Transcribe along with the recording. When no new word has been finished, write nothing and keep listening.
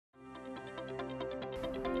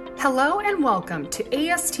Hello and welcome to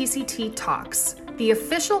ASTCT Talks, the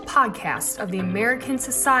official podcast of the American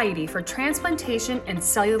Society for Transplantation and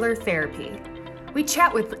Cellular Therapy. We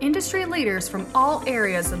chat with industry leaders from all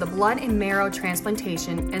areas of the blood and marrow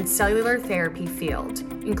transplantation and cellular therapy field,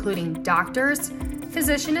 including doctors,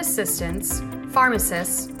 physician assistants,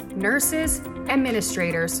 pharmacists, nurses,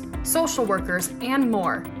 administrators, social workers, and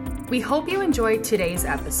more. We hope you enjoyed today's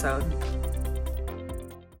episode.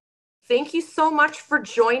 Thank you so much for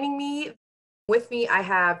joining me. With me, I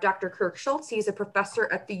have Dr. Kirk Schultz. He's a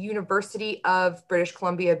professor at the University of British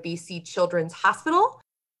Columbia, BC Children's Hospital.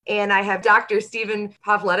 And I have Dr. Stephen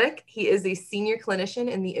Pavletic. He is a senior clinician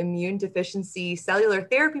in the Immune Deficiency Cellular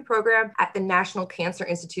Therapy Program at the National Cancer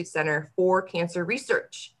Institute Center for Cancer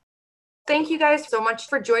Research. Thank you guys so much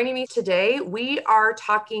for joining me today. We are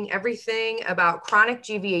talking everything about chronic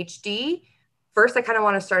GVHD. First, I kind of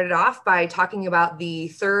want to start it off by talking about the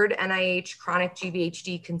third NIH Chronic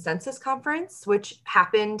GVHD Consensus Conference, which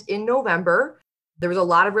happened in November. There was a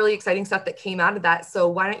lot of really exciting stuff that came out of that. So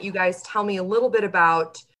why don't you guys tell me a little bit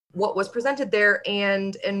about what was presented there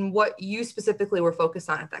and what you specifically were focused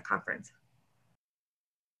on at that conference?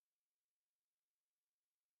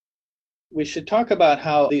 We should talk about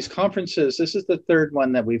how these conferences, this is the third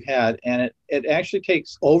one that we've had, and it actually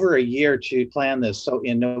takes over a year to plan this. So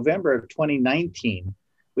in November of 2019,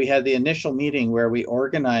 we had the initial meeting where we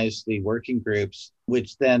organized the working groups,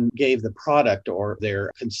 which then gave the product or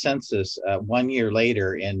their consensus 1 year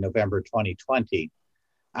later in November 2020.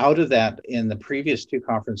 Out of that, in the previous two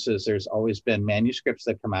conferences, there's always been manuscripts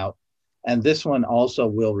that come out, and this one also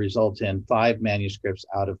will result in 5 manuscripts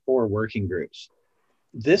out of 4 working groups.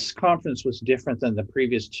 This conference was different than the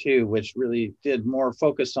previous two, which really did more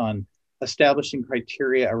focus on establishing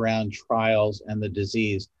criteria around trials and the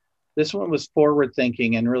disease. This one was forward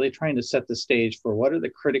thinking and really trying to set the stage for what are the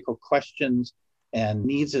critical questions and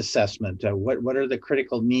needs assessment. What are the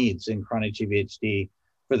critical needs in chronic GVHD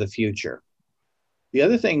for the future? The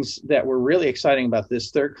other things that were really exciting about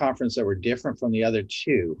this third conference that were different from the other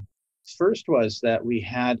two, first was that we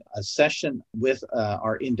had a session with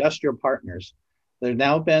our industrial partners. There have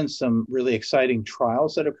now been some really exciting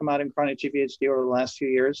trials that have come out in chronic GVHD over the last few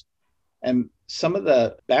years. And some of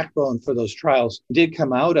the backbone for those trials did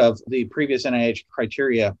come out of the previous NIH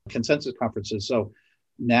criteria consensus conferences. So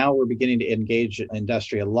now we're beginning to engage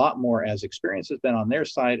industry a lot more as experience has been on their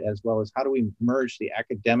side, as well as how do we merge the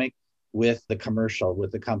academic with the commercial,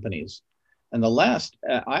 with the companies. And the last,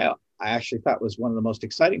 I actually thought was one of the most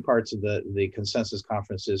exciting parts of the consensus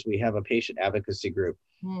conferences. We have a patient advocacy group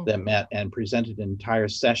that met and presented an entire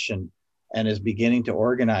session and is beginning to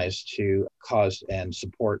organize to cause and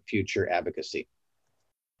support future advocacy.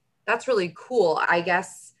 That's really cool. I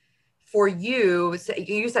guess for you,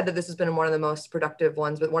 you said that this has been one of the most productive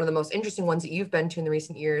ones, but one of the most interesting ones that you've been to in the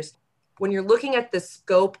recent years. When you're looking at the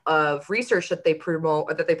scope of research that they promote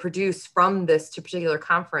or that they produce from this particular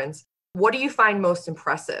conference, what do you find most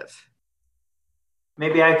impressive?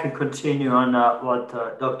 Maybe I can continue on what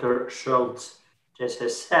Dr. Schultz just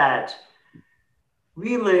has said.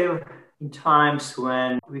 We live in times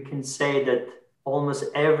when we can say that almost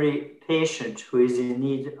every patient who is in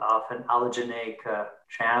need of an allogeneic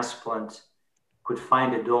transplant could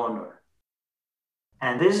find a donor.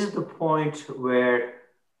 And this is the point where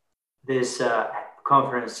this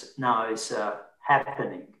conference now is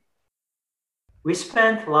happening. We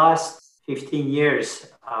spent the last 15 years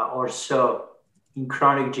or so in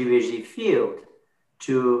chronic GVHD field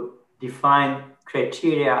to define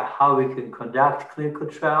criteria how we can conduct clinical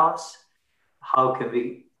trials, how can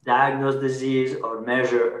we diagnose disease or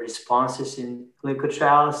measure responses in clinical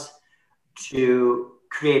trials, to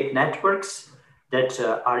create networks that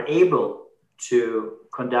are able to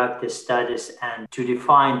conduct the studies and to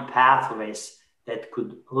define pathways that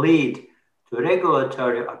could lead to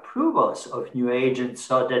regulatory approvals of new agents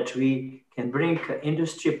so that we can bring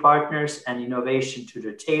industry partners and innovation to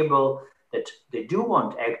the table, that they do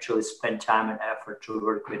want to actually spend time and effort to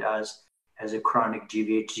work with us as a chronic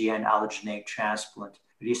GVHD and allogeneic transplant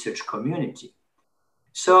research community.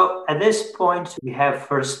 So at this point, we have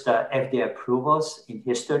first FDA approvals in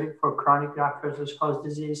history for chronic graft-versus-host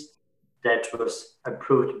disease that was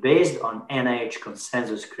approved based on NIH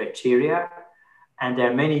consensus criteria. And there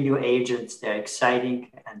are many new agents that are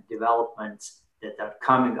exciting and developments that are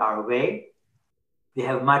coming our way. We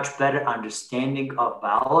have much better understanding of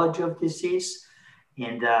biology of disease,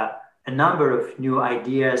 and a number of new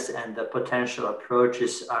ideas and the potential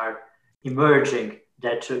approaches are emerging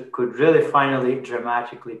that could really finally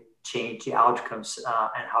dramatically change the outcomes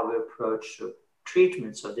and how we approach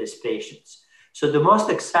treatments of these patients. So the most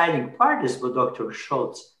exciting part is what Dr.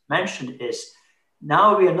 Schultz mentioned is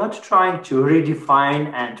now we are not trying to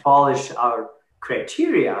redefine and polish our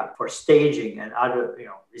criteria for staging and other,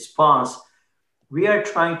 response. We are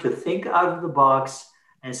trying to think out of the box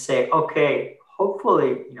and say, okay,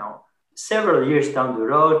 hopefully, several years down the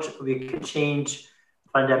road, we can change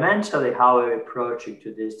fundamentally how we're approaching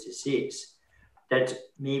to this disease. That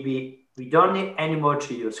maybe we don't need anymore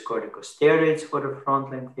to use corticosteroids for the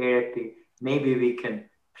frontline therapy. Maybe we can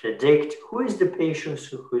predict who is the patient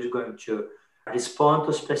who is going to respond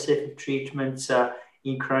to specific treatments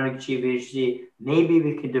in chronic GVHD. Maybe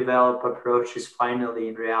we can develop approaches finally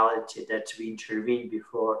in reality that we intervene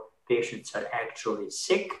before patients are actually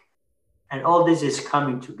sick. And all this is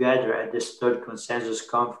coming together at this third consensus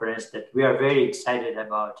conference that we are very excited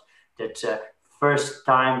about, that first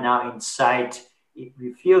time now in sight,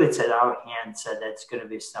 we feel it's at our hands, that's going to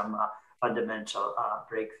be some fundamental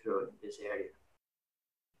breakthrough in this area.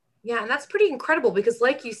 Yeah, and that's pretty incredible because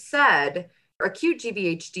like you said, acute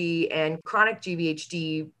GVHD and chronic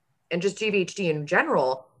GVHD and just GVHD in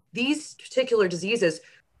general, these particular diseases,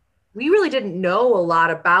 we really didn't know a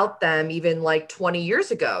lot about them even like 20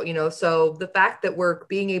 years ago, so the fact that we're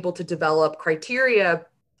being able to develop criteria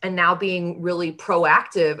and now being really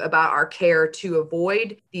proactive about our care to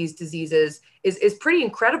avoid these diseases is pretty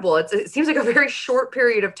incredible. It seems like a very short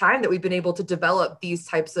period of time that we've been able to develop these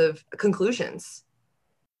types of conclusions.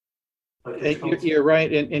 You're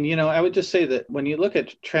right. And I would just say that when you look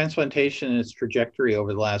at transplantation and its trajectory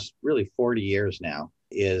over the last really 40 years now,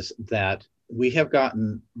 is that we have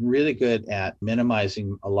gotten really good at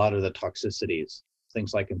minimizing a lot of the toxicities,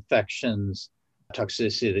 things like infections,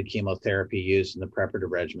 toxicity of the chemotherapy used in the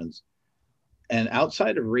preparative regimens. And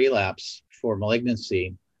outside of relapse for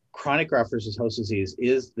malignancy, chronic graft-versus-host disease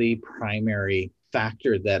is the primary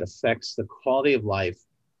factor that affects the quality of life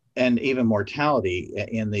and even mortality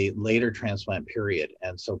in the later transplant period.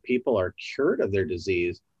 And so people are cured of their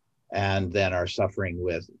disease and then are suffering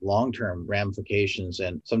with long-term ramifications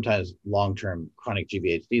and sometimes long-term chronic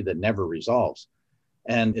GVHD that never resolves.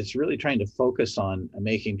 And it's really trying to focus on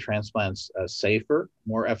making transplants safer,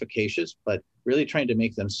 more efficacious, but really trying to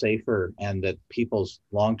make them safer and that people's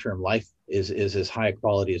long-term life is as high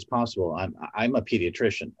quality as possible. I'm a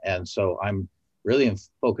pediatrician, and so I'm really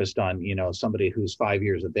focused on, somebody who's 5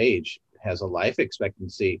 years of age has a life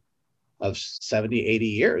expectancy of 70, 80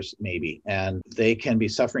 years maybe, and they can be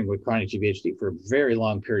suffering with chronic GVHD for a very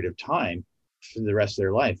long period of time for the rest of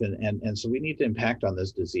their life. And so we need to impact on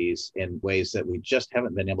this disease in ways that we just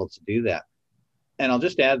haven't been able to do that. And I'll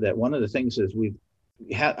just add that one of the things is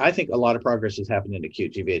I think a lot of progress has happened in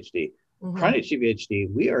acute GVHD. Mm-hmm. Chronic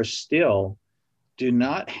GVHD, we do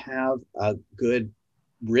not have a good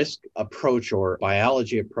risk approach or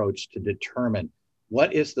biology approach to determine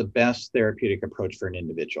what is the best therapeutic approach for an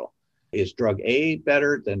individual. Is drug A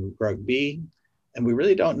better than drug B? And we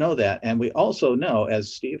really don't know that. And we also know,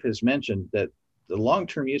 as Steve has mentioned, that the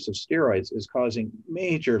long-term use of steroids is causing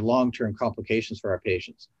major long-term complications for our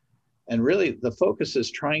patients. And really, the focus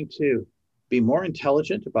is trying to be more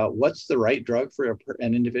intelligent about what's the right drug for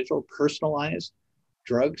an individual, personalized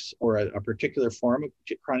drugs or a particular form of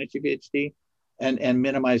chronic GVHD, and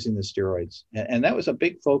minimizing the steroids. And that was a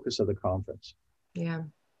big focus of the conference. Yeah.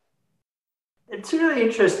 It's really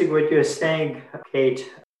interesting what you're saying, Kate,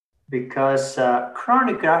 because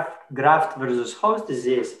chronic graft versus host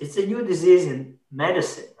disease, it's a new disease in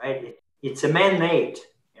medicine, right? It's a man-made,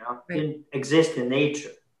 right. Didn't exist in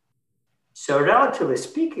nature. So relatively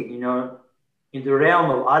speaking, in the realm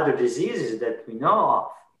of other diseases that we know of,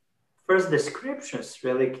 first descriptions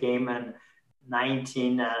really came in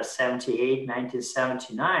 1978,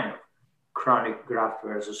 1979 of chronic graft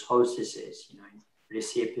versus host disease,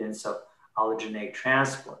 recipients of allogeneic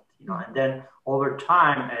transplant, and then over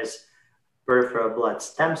time, as peripheral blood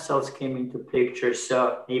stem cells came into picture,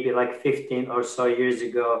 so maybe like 15 or so years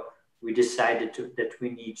ago, we decided that we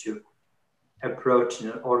need to approach in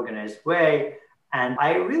an organized way. And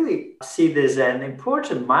I really see this as an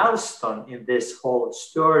important milestone in this whole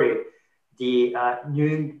story. The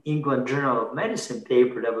New England Journal of Medicine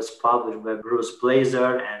paper that was published by Bruce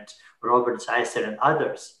Blazer and Robert Zeisser and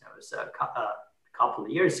others, that was a couple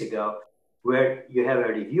of years ago, where you have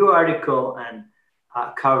a review article and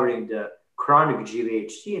covering the chronic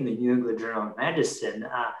GVHD in the New England Journal of Medicine.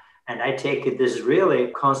 And I take it this is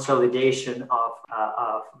really consolidation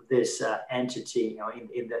of this entity,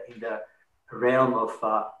 in the realm of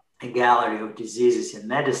a gallery of diseases in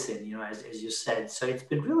medicine, as you said. So it's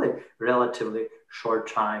been really relatively short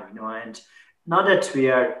time, and not that we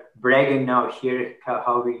are bragging now here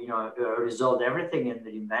how we, resolved everything and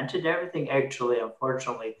invented everything. Actually,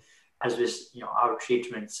 unfortunately, as we, our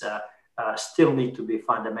treatments still need to be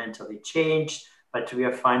fundamentally changed. but we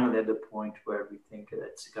are finally at the point where we think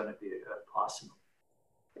that's going to be possible.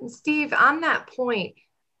 And Steve, on that point,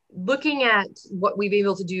 looking at what we've been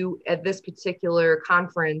able to do at this particular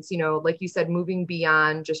conference, like you said, moving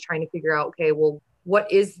beyond just trying to figure out, okay, well,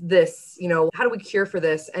 what is this? How do we cure for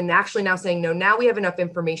this? And actually now saying, no, now we have enough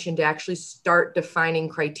information to actually start defining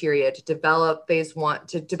criteria, to develop phase 1,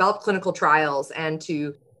 to develop clinical trials, and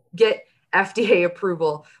to get FDA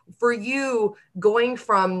approval. For you, going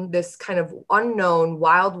from this kind of unknown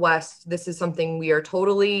Wild West, this is something we are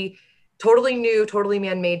totally new, totally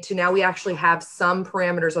man-made, to now we actually have some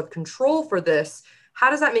parameters of control for this.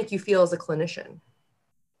 How does that make you feel as a clinician?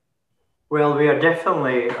 Well, we are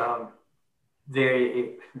definitely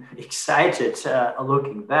very excited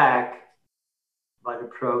looking back by the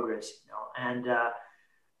progress, and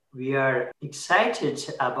we are excited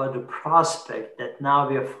about the prospect that now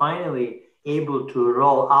we are finally able to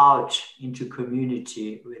roll out into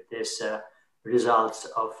community with this results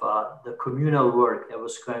of the communal work that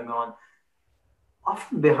was going on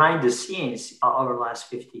often behind the scenes over the last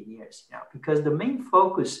 15 years, because the main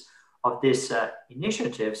focus of these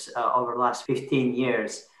initiatives over the last 15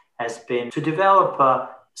 years has been to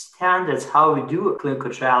develop standards how we do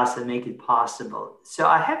clinical trials and make it possible. So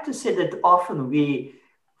I have to say that often we,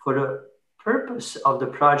 for the purpose of the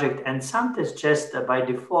project, and sometimes just by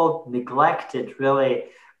default, neglected really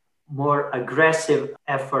more aggressive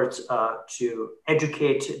efforts to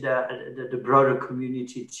educate the broader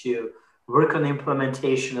community to work on the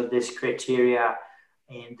implementation of this criteria,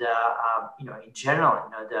 and in general,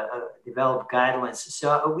 develop guidelines.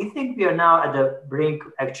 So we think we are now at the brink,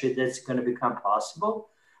 actually, that's going to become possible.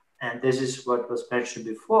 And this is what was mentioned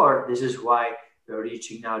before. This is why we're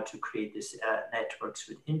reaching out to create these networks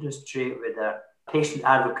with industry, with patient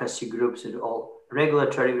advocacy groups, with all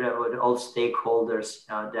regulatory, with all stakeholders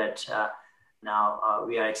that now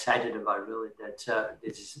we are excited about, really, that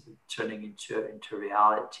this is turning into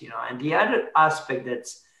reality. And the other aspect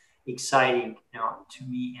that's exciting, to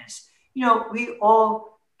me is, we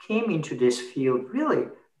all came into this field really,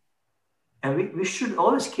 and we should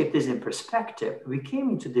always keep this in perspective. We came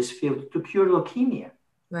into this field to cure leukemia,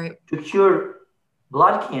 right? To cure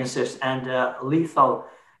blood cancers and lethal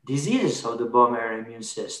diseases of the bone marrow immune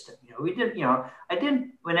system.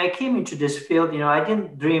 When I came into this field, I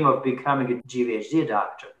didn't dream of becoming a GVHD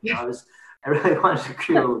doctor. I really wanted to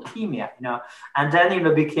cure leukemia, and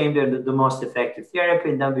then, became the most effective therapy.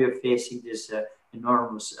 And then we are facing this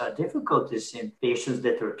enormous difficulties in patients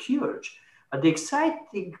that are cured. But the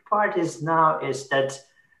exciting part is that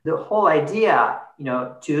the whole idea,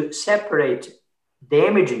 to separate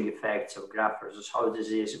damaging effects of graft versus host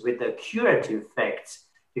disease with the curative effects,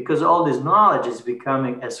 because all this knowledge is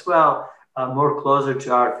becoming as well more closer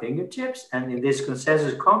to our fingertips. And in this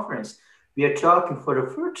consensus conference, we are talking for the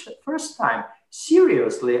first time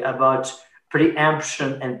seriously about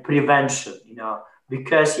preemption and prevention,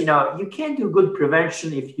 because, you can't do good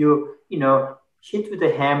prevention if you, hit with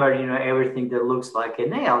a hammer, everything that looks like a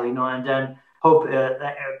nail, and then hope,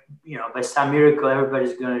 by some miracle,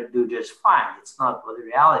 everybody's going to do just fine. It's not what the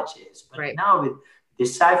reality is. But right now with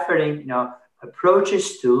deciphering,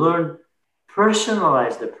 approaches to learn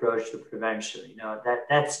personalized approach to prevention,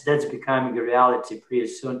 that's becoming a reality pretty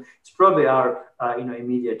soon. It's probably our,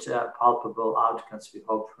 immediate palpable outcomes we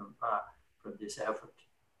hope from this effort.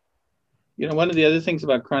 One of the other things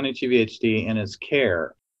about chronic GVHD and its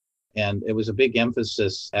care, and it was a big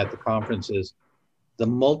emphasis at the conference, is the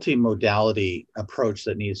multimodality approach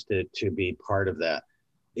that needs to be part of that.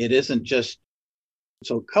 It isn't just,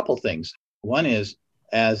 so a couple things. One is,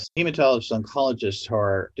 as hematologists, oncologists who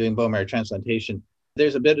are doing bone marrow transplantation,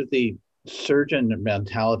 there's a bit of the surgeon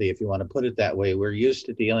mentality, if you want to put it that way. We're used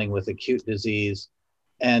to dealing with acute disease,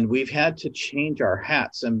 and we've had to change our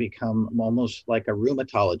hats and become almost like a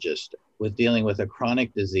rheumatologist with dealing with a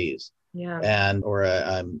chronic disease. Yeah. Or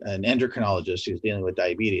an endocrinologist who's dealing with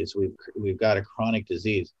diabetes. We've got a chronic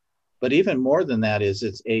disease. But even more than that is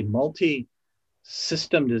it's a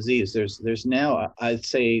multi-system disease. There's now, I'd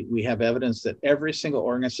say, we have evidence that every single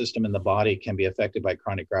organ system in the body can be affected by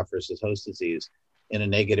chronic graft versus host disease in a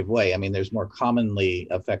negative way. I mean, there's more commonly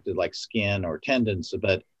affected like skin or tendons,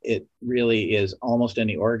 but it really is almost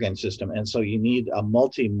any organ system. And so you need a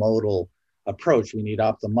multimodal approach. We need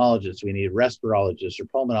ophthalmologists, we need respirologists or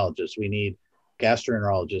pulmonologists, we need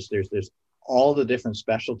gastroenterologists. There's all the different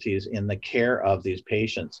specialties in the care of these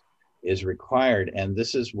patients is required. And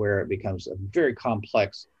this is where it becomes a very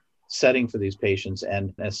complex setting for these patients,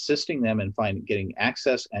 and assisting them in getting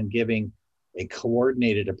access and giving a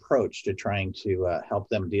coordinated approach to trying to help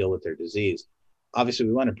them deal with their disease obviously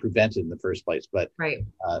we want to prevent it in the first place, but Right.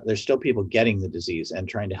 There's still people getting the disease and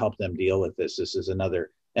trying to help them deal with this. This is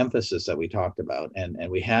another emphasis that we talked about. And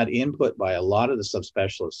we had input by a lot of the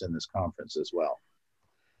subspecialists in this conference as well.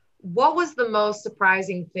 What was the most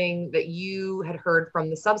surprising thing that you had heard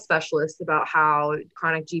from the subspecialists about how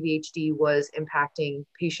chronic GVHD was impacting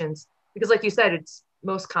patients? Because like you said, it's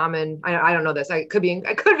most common. I don't know this. I could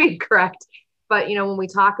be correct. But, when we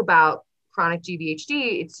talk about chronic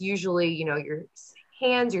GVHD, it's usually, your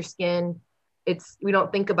hands, your skin. We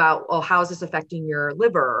don't think about, how is this affecting your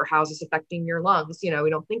liver or how is this affecting your lungs? We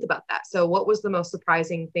don't think about that. So what was the most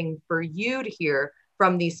surprising thing for you to hear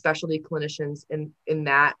from these specialty clinicians in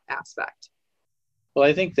that aspect? Well,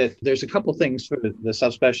 I think that there's a couple things for the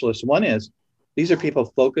subspecialists. One is these are people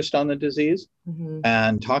focused on the disease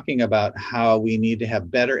and talking about how we need to have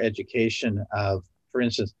better education of, for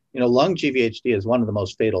instance, lung GVHD is one of the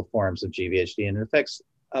most fatal forms of GVHD, and it affects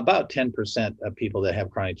about 10% of people that have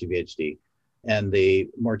chronic GVHD. And the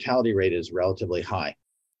mortality rate is relatively high.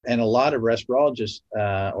 And a lot of respirologists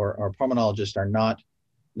or pulmonologists are not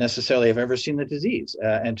necessarily have ever seen the disease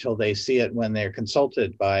until they see it when they're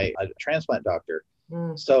consulted by a transplant doctor.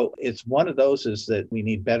 So it's one of those is that we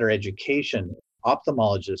need better education.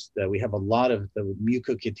 Ophthalmologists, we have a lot of the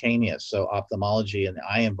mucocutaneous, so ophthalmology and the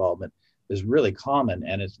eye involvement is really common,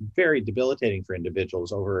 and it's very debilitating for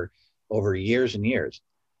individuals over years and years.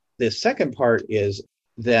 The second part is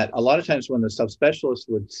that a lot of times when the subspecialists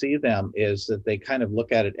would see them is that they kind of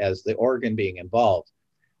look at it as the organ being involved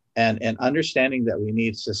and understanding that we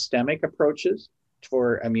need systemic approaches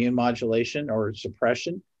for immune modulation or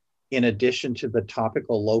suppression in addition to the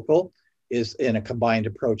topical local is in a combined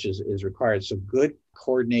approach is required. So good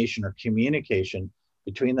coordination or communication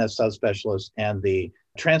between the subspecialist and the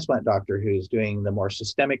transplant doctor who's doing the more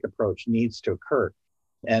systemic approach needs to occur.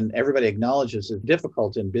 And everybody acknowledges it's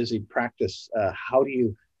difficult in busy practice. How do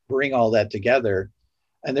you bring all that together?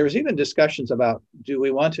 And there was even discussions about, do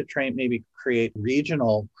we want to maybe create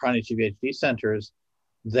regional chronic GVHD centers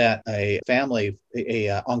that a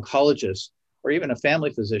oncologist or even a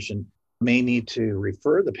family physician may need to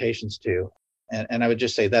refer the patients to. And I would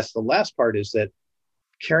just say that's the last part is that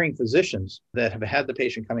caring physicians that have had the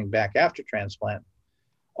patient coming back after transplant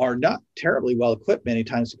are not terribly well equipped many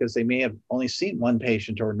times because they may have only seen one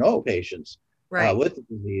patient or no patients with the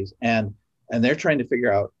disease. And they're trying to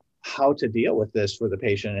figure out how to deal with this for the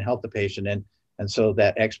patient and help the patient. And so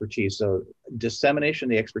that expertise, so dissemination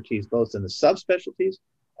of the expertise, both in the subspecialties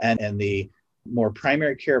and the more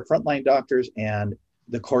primary care frontline doctors, and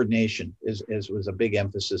the coordination was a big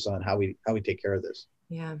emphasis on how we take care of this.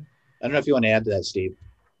 Yeah. I don't know if you want to add to that, Steve.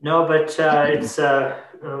 No, but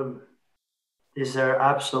these are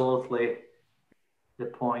absolutely the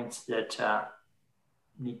points that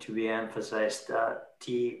need to be emphasized.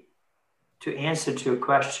 To answer to your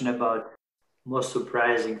question about most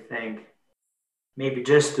surprising thing, maybe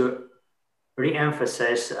just to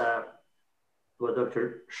re-emphasize what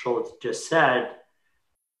Dr. Schultz just said,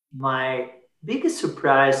 my biggest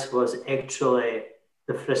surprise was actually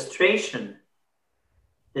the frustration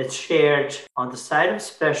that's shared on the side of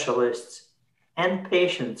specialists and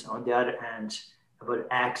patients on the other hand about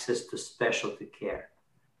access to specialty care.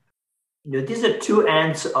 These are two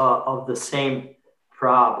ends of the same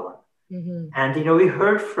problem. And, we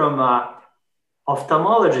heard from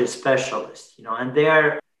ophthalmology specialists, and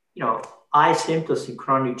their, eye symptoms in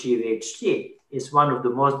chronic GVHD is one of the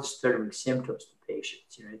most disturbing symptoms to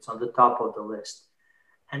patients. It's on the top of the list.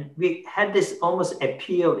 And we had this almost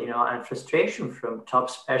appeal, and frustration from top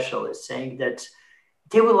specialists saying that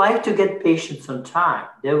they would like to get patients on time.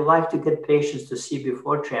 They would like to get patients to see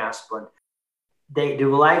before transplant. They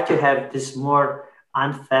would like to have this more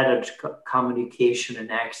unfettered communication and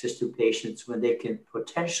access to patients when they can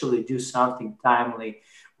potentially do something timely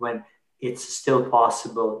when it's still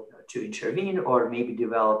possible to intervene or maybe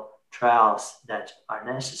develop trials that are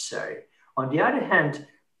necessary. On the other hand,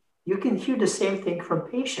 you can hear the same thing from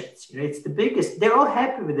patients. It's the biggest, they're all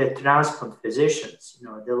happy with their transplant physicians,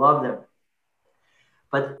 they love them.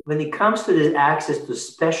 But when it comes to this access to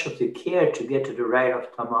specialty care to get to the right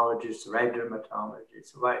ophthalmologist, the right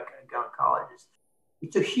dermatologist, the right oncologist,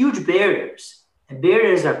 it's a huge barriers. And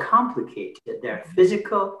barriers are complicated. They're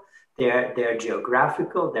physical, they're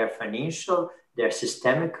geographical, they're financial, they're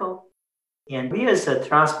systemical. And we as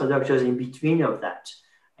transplant doctors in between of that.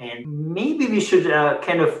 And maybe we should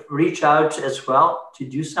kind of reach out as well to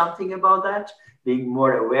do something about that, being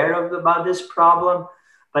more aware about this problem.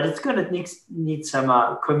 But it's going to need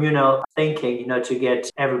some communal thinking, to get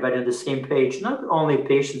everybody on the same page, not only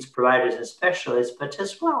patients, providers, and specialists, but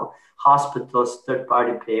as well hospitals,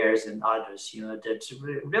 third-party payers, and others,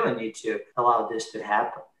 that really need to allow this to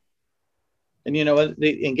happen. And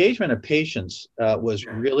the engagement of patients was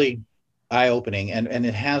really eye-opening, and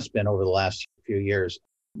it has been over the last few years.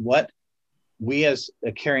 What we as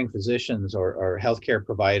caring physicians or healthcare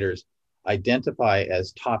providers identify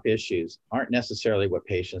as top issues aren't necessarily what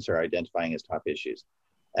patients are identifying as top issues.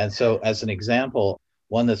 And so, as an example,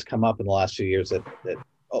 one that's come up in the last few years that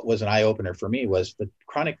was an eye-opener for me was that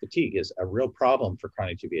chronic fatigue is a real problem for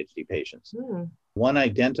chronic GVHD patients. One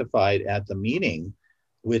identified at the meeting,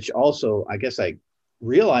 which also I guess I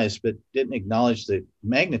realized but didn't acknowledge the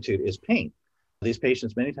magnitude, is pain. These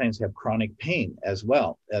patients many times have chronic pain as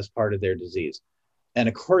well as part of their disease. And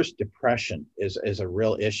of course, depression is a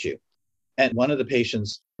real issue. And one of the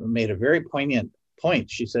patients made a very poignant point.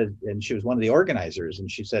 She said, and she was one of the organizers, and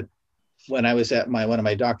she said, when I was at one of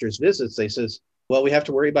my doctor's visits, they says, well, we have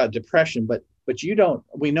to worry about depression, but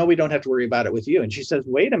we know we don't have to worry about it with you. And she says,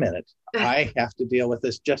 wait a minute, I have to deal with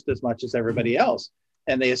this just as much as everybody else.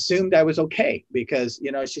 And they assumed I was okay because,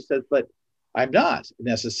 she said, but I'm not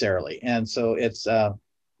necessarily. And so it's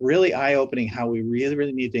really eye-opening how we really,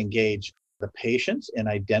 really need to engage the patients in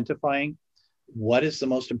identifying what is the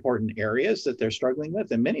most important areas that they're struggling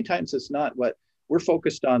with. And many times it's not what we're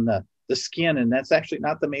focused on the skin, and that's actually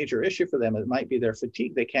not the major issue for them. It might be their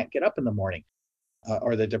fatigue. They can't get up in the morning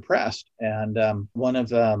or they're depressed. And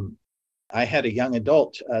I had a young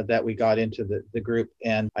adult that we got into the group,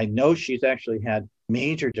 and I know she's actually had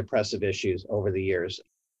major depressive issues over the years,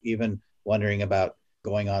 even wondering about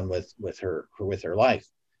going on with her life.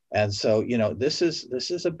 And so, this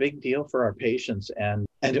is a big deal for our patients. And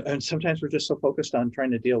sometimes we're just so focused on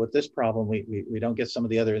trying to deal with this problem, we don't get some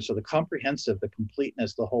of the other. And so the comprehensive, the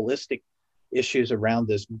completeness, the holistic issues around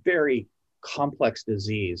this very complex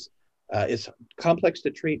disease is complex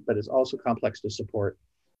to treat, but it's also complex to support.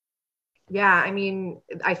 Yeah, I mean,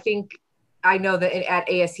 I know that at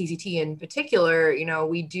ASTCT in particular,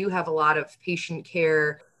 we do have a lot of patient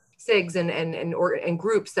care SIGs and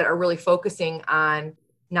groups that are really focusing on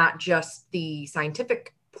not just the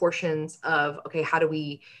scientific portions of, okay, how do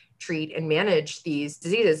we treat and manage these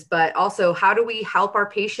diseases, but also how do we help our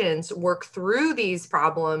patients work through these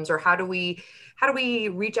problems, or how do we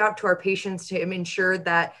reach out to our patients to ensure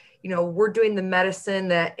that, we're doing the medicine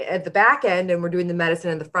that at the back end and we're doing the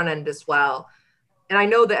medicine at the front end as well. And I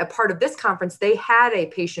know that a part of this conference, they had a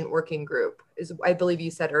patient working group, I believe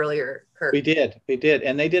you said earlier, Kirk. We did.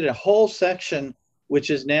 And they did a whole section,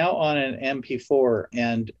 which is now on an MP4,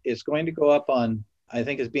 and it's going to go up on, I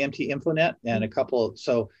think it's BMT Infonet and a couple.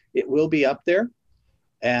 So it will be up there.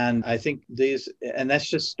 And I think and that's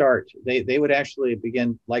just start. They would actually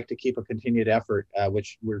like to keep a continued effort,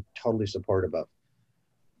 which we're totally supportive of.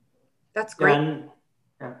 That's great.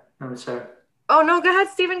 Yeah, I'm sorry. Oh, no, go ahead,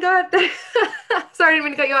 Stephen, go ahead. Sorry, I didn't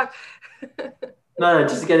mean to cut you off. No,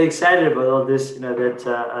 just get excited about all this,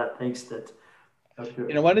 that things that.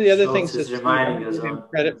 One of the other things that's reminding us on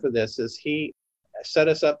credit for this is he set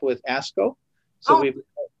us up with ASCO. So we've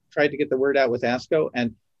tried to get the word out with ASCO.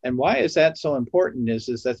 And why is that so important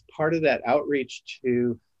is that's part of that outreach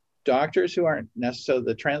to doctors who aren't necessarily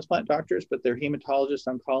the transplant doctors, but they're hematologists,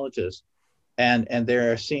 oncologists, and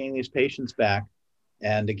they're seeing these patients back.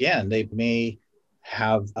 And again, they may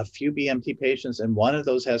have a few BMT patients, and one of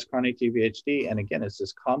those has chronic GVHD. And again, it's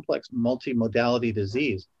this complex multimodality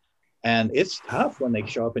disease. And it's tough when they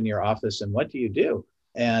show up in your office, and what do you do?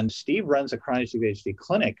 And Steve runs a chronic GVHD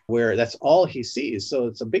clinic where that's all he sees. So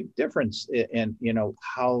it's a big difference in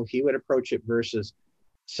how he would approach it versus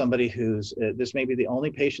somebody who's, this may be the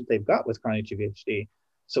only patient they've got with chronic GVHD.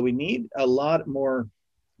 So we need a lot more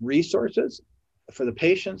resources for the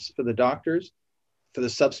patients, for the doctors, for the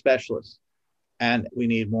subspecialists. And we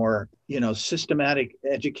need more, systematic,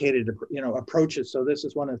 educated, approaches. So this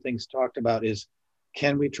is one of the things talked about is,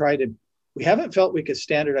 can we we haven't felt we could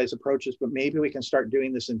standardize approaches, but maybe we can start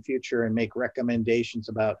doing this in future and make recommendations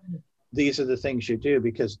about these are the things you do,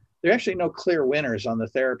 because there are actually no clear winners on the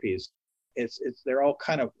therapies. They're all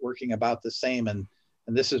kind of working about the same. And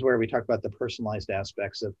this is where we talk about the personalized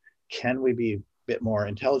aspects of, can we be a bit more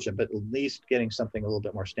intelligent, but at least getting something a little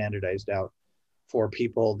bit more standardized out for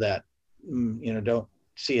people that, don't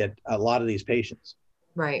see a lot of these patients.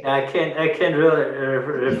 Right. I can really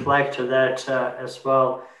reflect to that as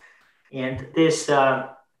well. And this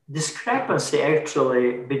discrepancy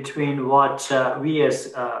actually between what we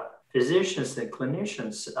as physicians and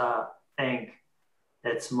clinicians think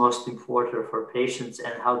that's most important for patients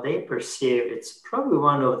and how they perceive, it's probably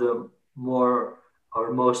one of the more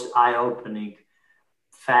or most eye-opening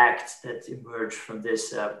facts that emerge from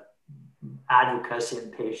this advocacy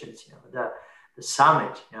in patients, the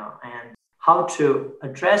summit, and how to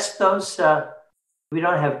address those. We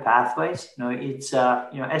don't have pathways. It's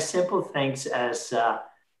as simple things as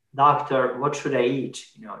doctor, what should I eat,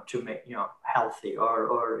 to make healthy,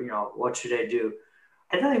 or what should I do?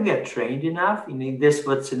 I don't think we are trained enough. This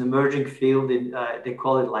what's an emerging field. They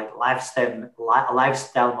call it like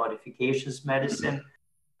lifestyle modifications medicine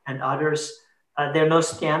and others. There are no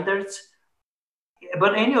standards.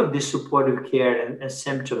 But any of this supportive care and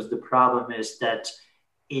symptoms, the problem is that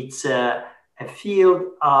it's a field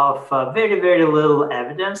of very, very little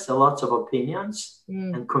evidence, and lots of opinions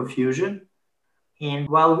and confusion. And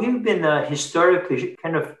while we've been historically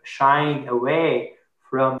kind of shying away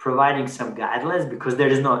from providing some guidelines because there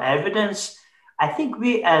is no evidence, I think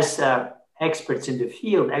we as experts in the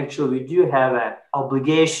field, actually, we do have an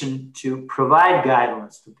obligation to provide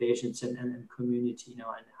guidelines to patients and community,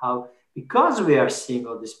 and how, because we are seeing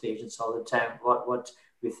all these patients all the time, what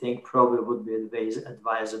we think probably would be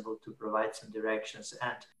advisable to provide some directions.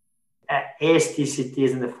 And ASTCT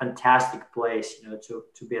is in a fantastic place,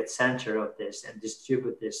 to be at center of this and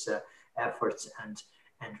distribute these efforts and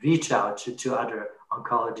reach out to other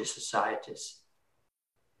oncology societies.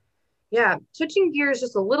 Yeah, switching gears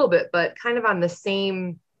just a little bit, but kind of on the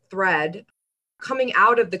same thread. Coming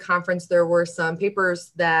out of the conference, there were some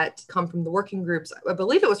papers that come from the working groups. I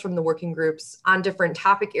believe it was from the working groups on different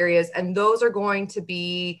topic areas, and those are going to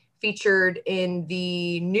be featured in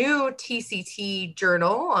the new TCT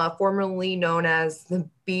journal, formerly known as the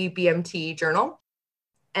BBMT journal.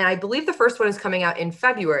 And I believe the first one is coming out in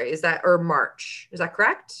February, or March? Is that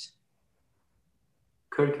correct?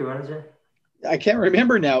 Kirk, you want to say? I can't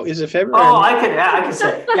remember now. Is it February? Oh, I can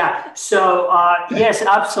say, yeah. So yes,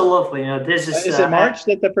 absolutely. This is. Is it March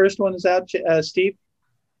that the first one is out, Steve?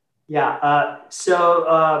 Yeah.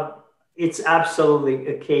 So it's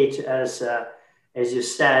absolutely, Kate, as you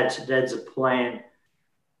said, that's a plan.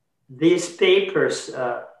 These papers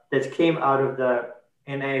that came out of the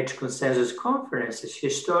NIH Consensus Conferences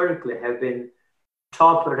historically have been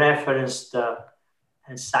top referenced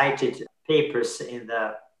and cited papers in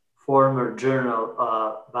the former journal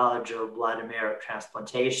Biology of Blood and Marrow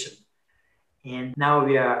Transplantation. And now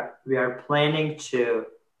we are planning to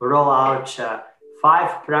roll out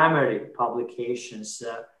 5 primary publications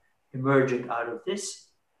emerging out of this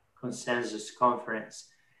consensus conference.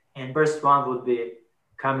 And first one would be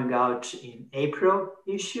coming out in April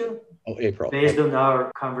issue. Oh, April. Based on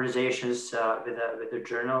our conversations with the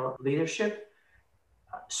journal leadership.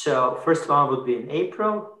 So first one would be in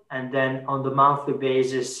April, and then on the monthly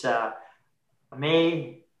basis,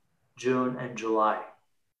 May, June, and July.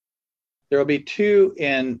 There will be 2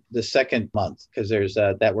 in the second month because there's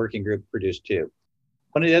that working group produced 2.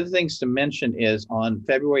 One of the other things to mention is on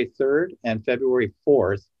February 3rd and February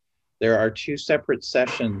 4th, there are 2 separate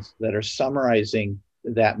sessions that are summarizing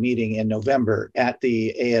that meeting in November at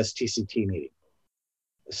the ASTCT meeting.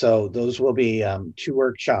 So those will be 2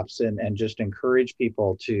 workshops and just encourage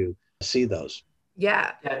people to see those.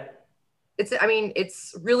 Yeah.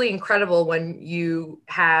 It's really incredible when you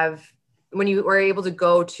were able to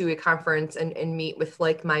go to a conference and meet with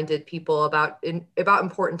like-minded people about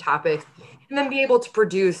important topics, and then be able to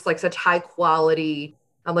produce like such high quality,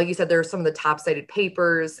 like you said, there are some of the top cited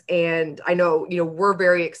papers. And I know, we're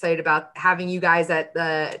very excited about having you guys at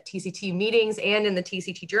the TCT meetings and in the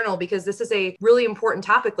TCT journal, because this is a really important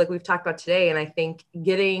topic like we've talked about today. And I think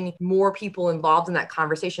getting more people involved in that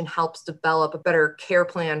conversation helps develop a better care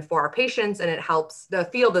plan for our patients, and it helps the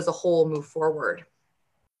field as a whole move forward.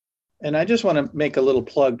 And I just want to make a little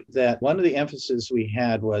plug that one of the emphasis we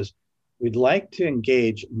had was we'd like to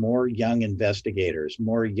engage more young investigators,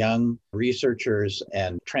 more young researchers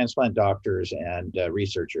and transplant doctors and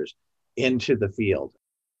researchers into the field.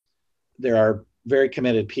 There are very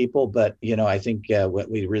committed people, but I think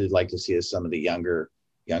what we'd really like to see is some of the younger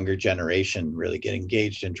generation really get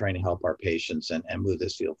engaged in trying to help our patients and move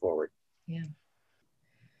this field forward. Yeah.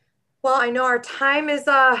 Well, I know our time is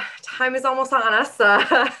almost on us.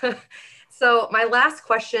 So my last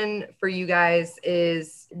question for you guys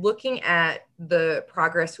is looking at the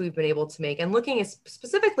progress we've been able to make and looking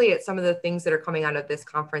specifically at some of the things that are coming out of this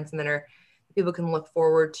conference and that people can look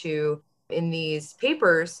forward to in these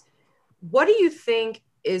papers. What do you think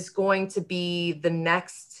is going to be the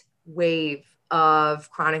next wave of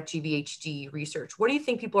chronic GVHD research? What do you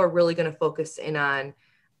think people are really going to focus in on?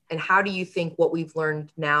 And how do you think what we've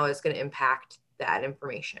learned now is going to impact that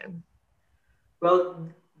information? Well,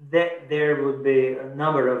 there would be a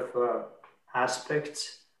number of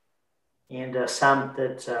aspects, and some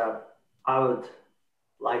that I would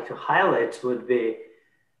like to highlight would be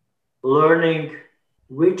learning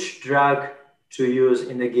which drug to use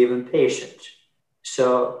in a given patient.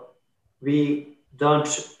 So we don't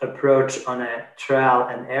approach on a trial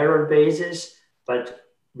and error basis, but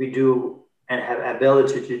we do and have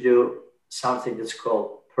ability to do something that's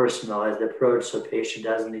called personalized approach, so patient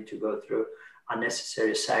doesn't need to go through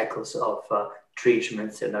unnecessary cycles of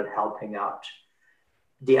treatments that are not helping out.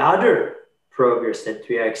 The other progress that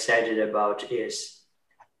we are excited about is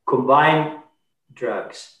combine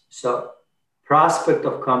drugs. So prospect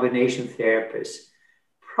of combination therapies.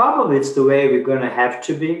 Probably it's the way we're going to have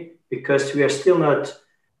to be, because we are still not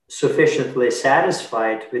sufficiently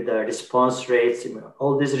satisfied with the response rates.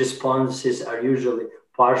 All these responses are usually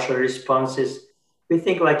partial responses. We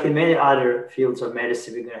think, like in many other fields of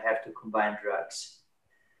medicine, we're going to have to combine drugs.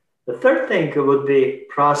 The third thing would be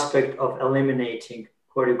prospect of eliminating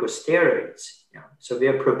corticosteroids. So we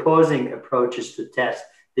are proposing approaches to test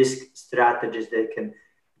these strategies that can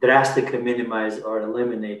drastically minimize or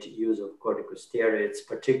eliminate use of corticosteroids,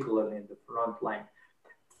 particularly in the frontline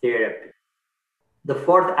therapy. The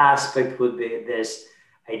fourth aspect would be this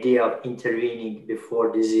idea of intervening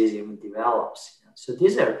before disease even develops. So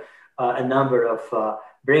these are a number of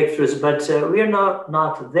breakthroughs, but we are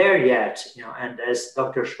not there yet. And as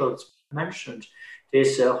Dr. Schultz mentioned,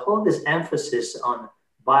 there's this emphasis on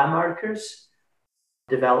biomarkers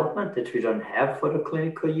development that we don't have for the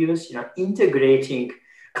clinical use. Integrating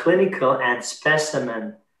clinical and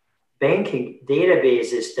specimen banking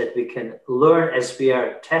databases that we can learn as we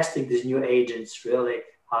are testing these new agents, really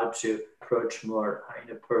how to approach more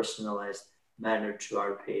in a personalized manner to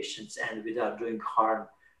our patients and without doing harm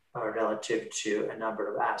relative to a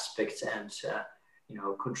number of aspects and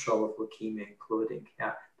control of leukemia, including.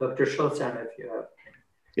 Dr. Schultz, I don't know if you have.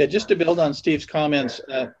 Yeah, just to build on Steve's comments,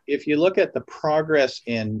 if you look at the progress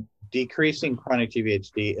in decreasing chronic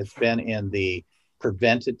GVHD, it's been in the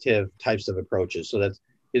preventative types of approaches. So that's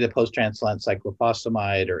either post-transplant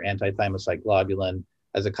cyclophosphamide or anti-thymocyte globulin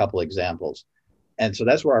as a couple examples. And so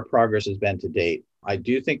that's where our progress has been to date. I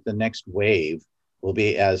do think the next wave will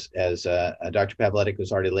be, as Dr. Pavletic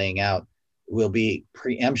was already laying out, will be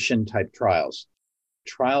preemption type trials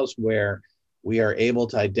where we are able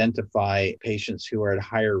to identify patients who are at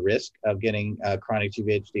higher risk of getting chronic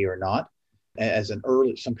GVHD or not as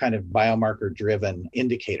some kind of biomarker driven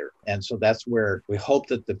indicator. And so that's where we hope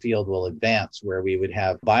that the field will advance, where we would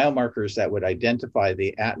have biomarkers that would identify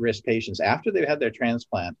the at-risk patients after they've had their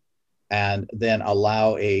transplant and then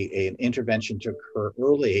allow an intervention to occur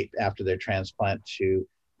early after their transplant to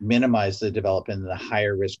minimize the development in the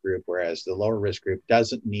higher risk group, whereas the lower risk group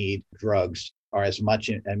doesn't need drugs or as much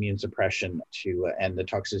immune suppression and the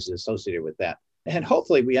toxicity associated with that. And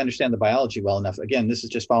hopefully we understand the biology well enough. Again, this is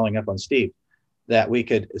just following up on Steve, that we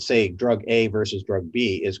could say drug A versus drug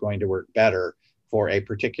B is going to work better for a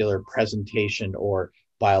particular presentation or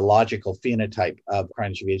biological phenotype of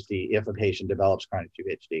chronic GVHD if a patient develops chronic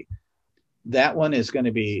GVHD. That one is going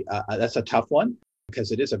to be, that's a tough one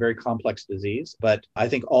because it is a very complex disease. But I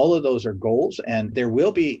think all of those are goals. And there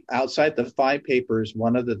will be, outside the 5 papers,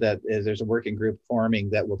 one of there's a working group forming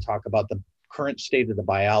that will talk about the current state of the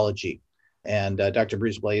biology. And Dr.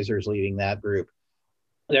 Bruce Blazer is leading that group.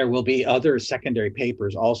 There will be other secondary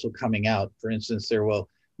papers also coming out. For instance, there will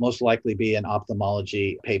most likely be an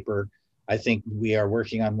ophthalmology paper. I think we are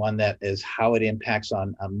working on one that is how it impacts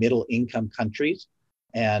on middle income countries.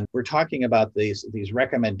 And we're talking about these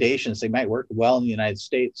recommendations. They might work well in the United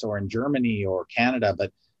States or in Germany or Canada,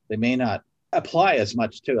 but they may not apply as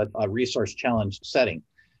much to a resource challenged setting.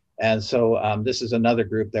 And so this is another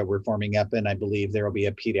group that we're forming up, and I believe there will be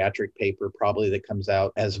a pediatric paper probably that comes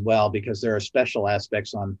out as well, because there are special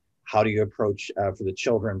aspects on how do you approach for the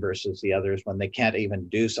children versus the others when they can't even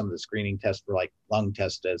do some of the screening tests for like lung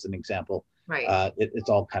test as an example. Right. It's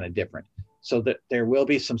all kind of different. So that there will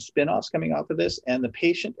be some spin-offs coming off of this, and the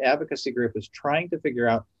patient advocacy group is trying to figure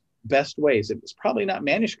out best ways. It's probably not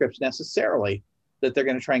manuscripts necessarily that they're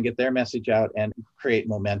going to try and get their message out and create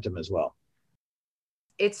momentum as well.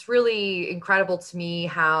 It's really incredible to me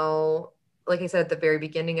how, like I said at the very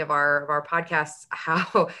beginning of our podcast,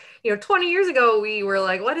 how 20 years ago we were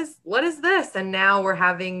like, what is this? And now we're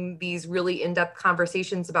having these really in-depth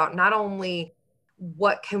conversations about not only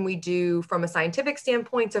what can we do from a scientific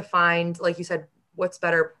standpoint to find, like you said, what's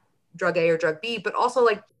better, drug A or drug B, but also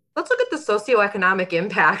like, let's look at the socioeconomic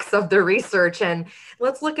impacts of the research, and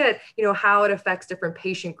let's look at, how it affects different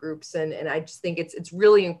patient groups. And I just think it's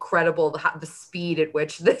really incredible the speed at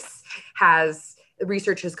which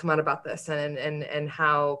research has come out about this, and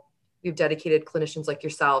how we've dedicated clinicians like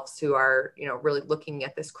yourselves who are, really looking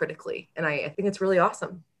at this critically. And I think it's really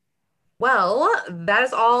awesome. Well, that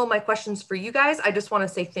is all my questions for you guys. I just want to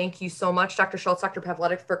say thank you so much, Dr. Schultz, Dr.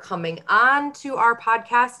 Pavletic, for coming on to our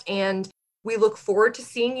podcast. And we look forward to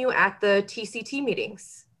seeing you at the TCT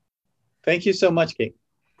meetings. Thank you so much, Kate.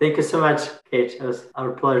 Thank you so much, Kate. It was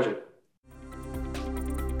our pleasure.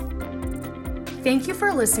 Thank you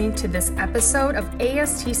for listening to this episode of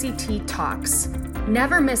ASTCT Talks.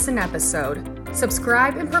 Never miss an episode.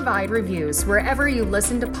 Subscribe and provide reviews wherever you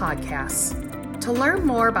listen to podcasts. To learn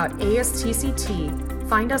more about ASTCT,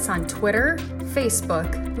 find us on Twitter,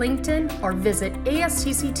 Facebook, LinkedIn, or visit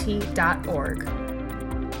astct.org.